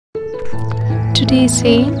Today's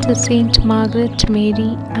saint is Saint Margaret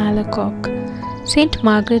Mary Alacoque. Saint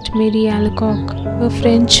Margaret Mary Alacoque, a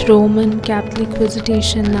French Roman Catholic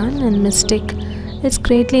visitation nun and mystic, is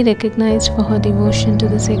greatly recognized for her devotion to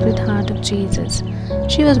the Sacred Heart of Jesus.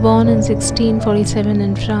 She was born in 1647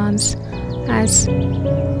 in France as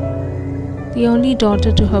the only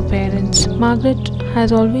daughter to her parents. Margaret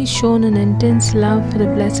has always shown an intense love for the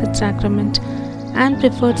Blessed Sacrament and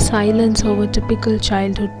preferred silence over typical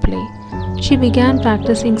childhood play. She began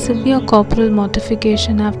practicing severe corporal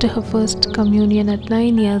mortification after her first communion at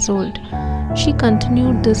 9 years old. She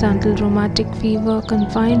continued this until rheumatic fever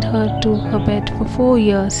confined her to her bed for 4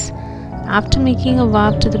 years. After making a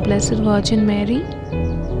vow to the Blessed Virgin Mary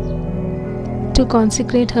to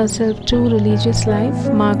consecrate herself to religious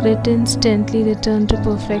life, Margaret instantly returned to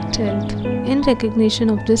perfect health. In recognition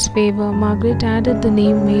of this favor, Margaret added the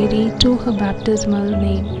name Mary to her baptismal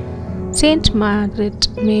name. Saint Margaret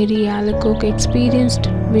Mary Alacoque experienced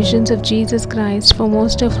visions of Jesus Christ for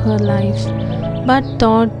most of her life, but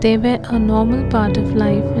thought they were a normal part of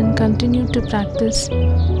life and continued to practice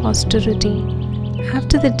austerity.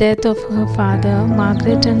 After the death of her father,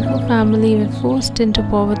 Margaret and her family were forced into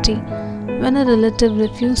poverty when a relative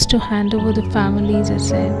refused to hand over the family's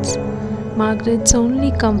assets. Margaret's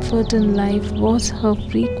only comfort in life was her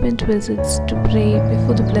frequent visits to pray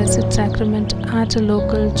before the Blessed Sacrament at a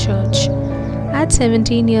local church. At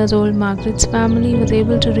 17 years old, Margaret's family was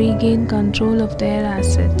able to regain control of their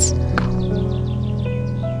assets.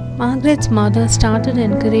 Margaret's mother started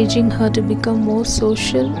encouraging her to become more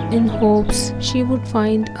social in hopes she would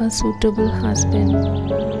find a suitable husband.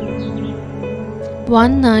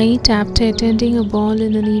 One night, after attending a ball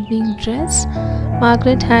in an evening dress,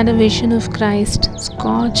 Margaret had a vision of Christ,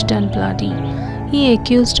 scorched and bloody. He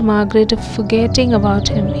accused Margaret of forgetting about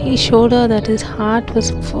him. He showed her that his heart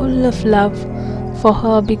was full of love for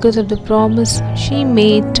her because of the promise she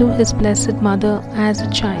made to his Blessed Mother as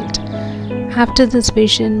a child. After this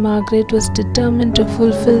vision, Margaret was determined to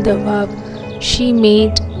fulfill the vow she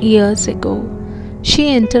made years ago. She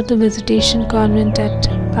entered the Visitation Convent at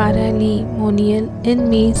Paralimonial in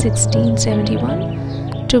May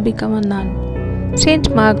 1671 to become a nun. Saint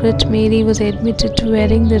Margaret Mary was admitted to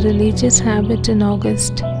wearing the religious habit in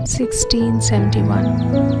August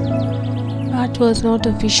 1671, but was not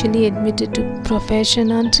officially admitted to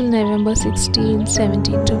profession until November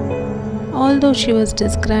 1672. Although she was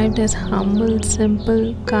described as humble,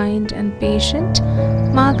 simple, kind and patient,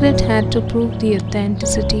 Margaret had to prove the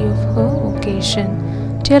authenticity of her vocation.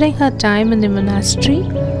 During her time in the monastery,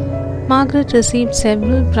 Margaret received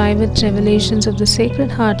several private revelations of the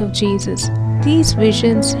Sacred Heart of Jesus. These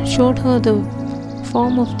visions showed her the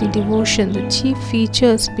form of the devotion, the chief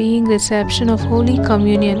features being reception of Holy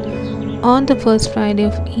Communion on the first Friday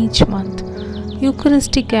of each month,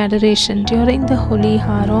 Eucharistic adoration during the Holy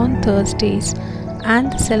Hour on Thursdays,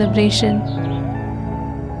 and the celebration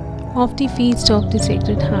of the Feast of the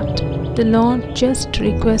Sacred Heart. The Lord just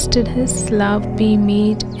requested His love be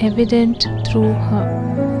made evident through her.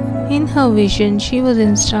 In her vision, she was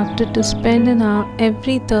instructed to spend an hour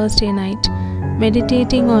every Thursday night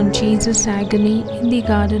meditating on Jesus' agony in the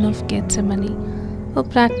Garden of Gethsemane, a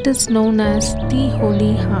practice known as the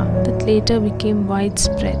Holy Hour that later became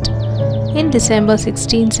widespread. In December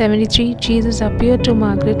 1673, Jesus appeared to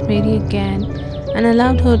Margaret Mary again and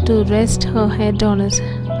allowed her to rest her head on his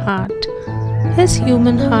heart. His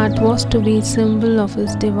human heart was to be a symbol of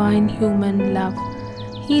his divine human love.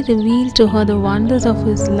 He revealed to her the wonders of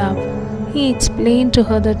his love. He explained to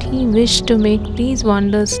her that he wished to make these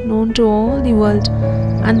wonders known to all the world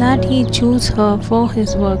and that he chose her for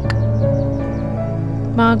his work.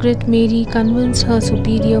 Margaret Mary convinced her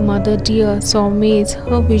superior mother, dear Saumaise,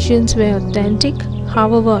 her visions were authentic.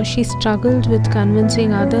 However, she struggled with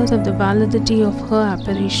convincing others of the validity of her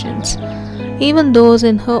apparitions, even those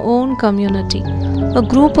in her own community. A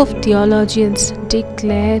group of theologians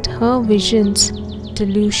declared her visions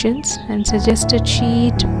delusions and suggested she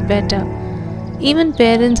eat better. Even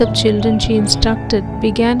parents of children she instructed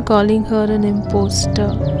began calling her an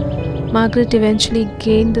impostor. Margaret eventually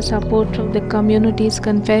gained the support from the community's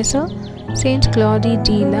confessor, Saint Claudie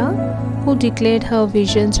de la, who declared her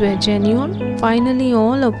visions were genuine. Finally,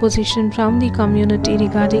 all opposition from the community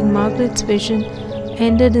regarding Margaret's vision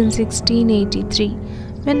ended in 1683,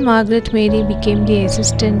 when Margaret Mary became the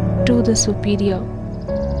assistant to the superior.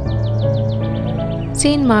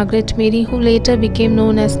 Saint Margaret Mary, who later became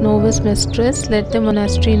known as Novice Mistress, led the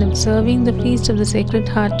monastery in observing the Feast of the Sacred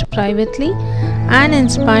Heart privately and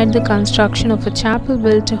inspired the construction of a chapel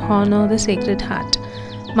built to honor the Sacred Heart.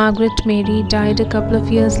 Margaret Mary died a couple of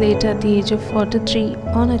years later at the age of 43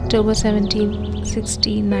 on October 17,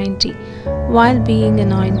 1690. While being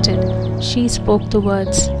anointed, she spoke the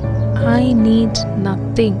words, "I need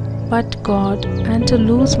nothing but God and to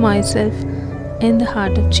lose myself in the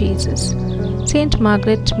heart of Jesus." Saint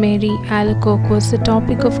Margaret Mary Alacoque was the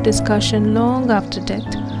topic of discussion long after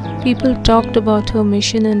death. People talked about her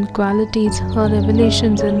mission and qualities, her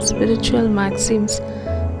revelations and spiritual maxims,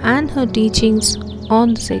 and her teachings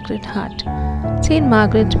on the Sacred Heart. Saint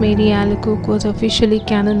Margaret Mary Alacoque was officially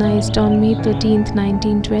canonized on May 13,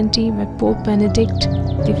 1920 by Pope Benedict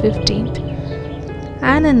XV.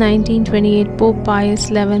 And in 1928, Pope Pius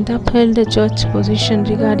XI upheld the Church's position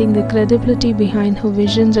regarding the credibility behind her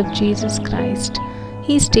visions of Jesus Christ.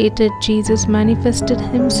 He stated Jesus manifested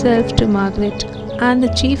himself to Margaret, and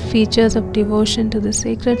the chief features of devotion to the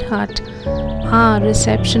Sacred Heart are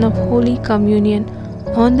reception of Holy Communion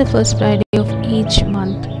on the first Friday of each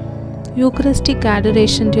month, Eucharistic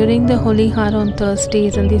adoration during the Holy Hour on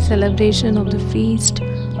Thursdays, and the celebration of the Feast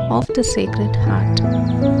of the Sacred Heart.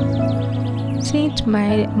 Saint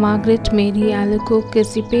Margaret Mary Alacoque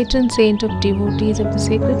is the patron saint of devotees of the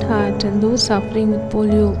Sacred Heart and those suffering with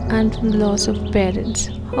polio and from the loss of parents.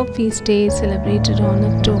 Her feast day is celebrated on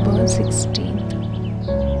October 16th.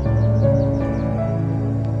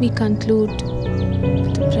 We conclude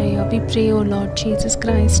with a prayer. We pray, O Lord Jesus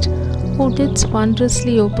Christ, who didst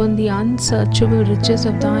wondrously open the unsearchable riches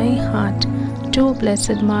of thy heart to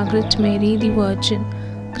Blessed Margaret Mary the Virgin,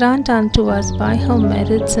 grant unto us by her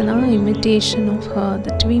merits and our imitation of her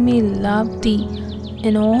that we may love thee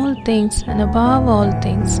in all things and above all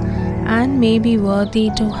things, and may be worthy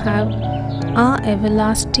to have our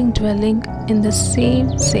everlasting dwelling in the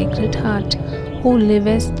same Sacred Heart, who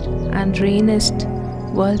livest and reignest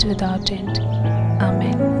world without end.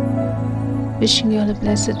 Amen. Wishing you all a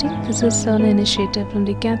blessed day. This is an initiative from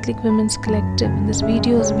the Catholic Women's Collective, and this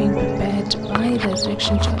video is being prepared by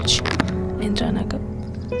Resurrection Church in Ranagam.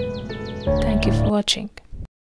 Thank you for watching.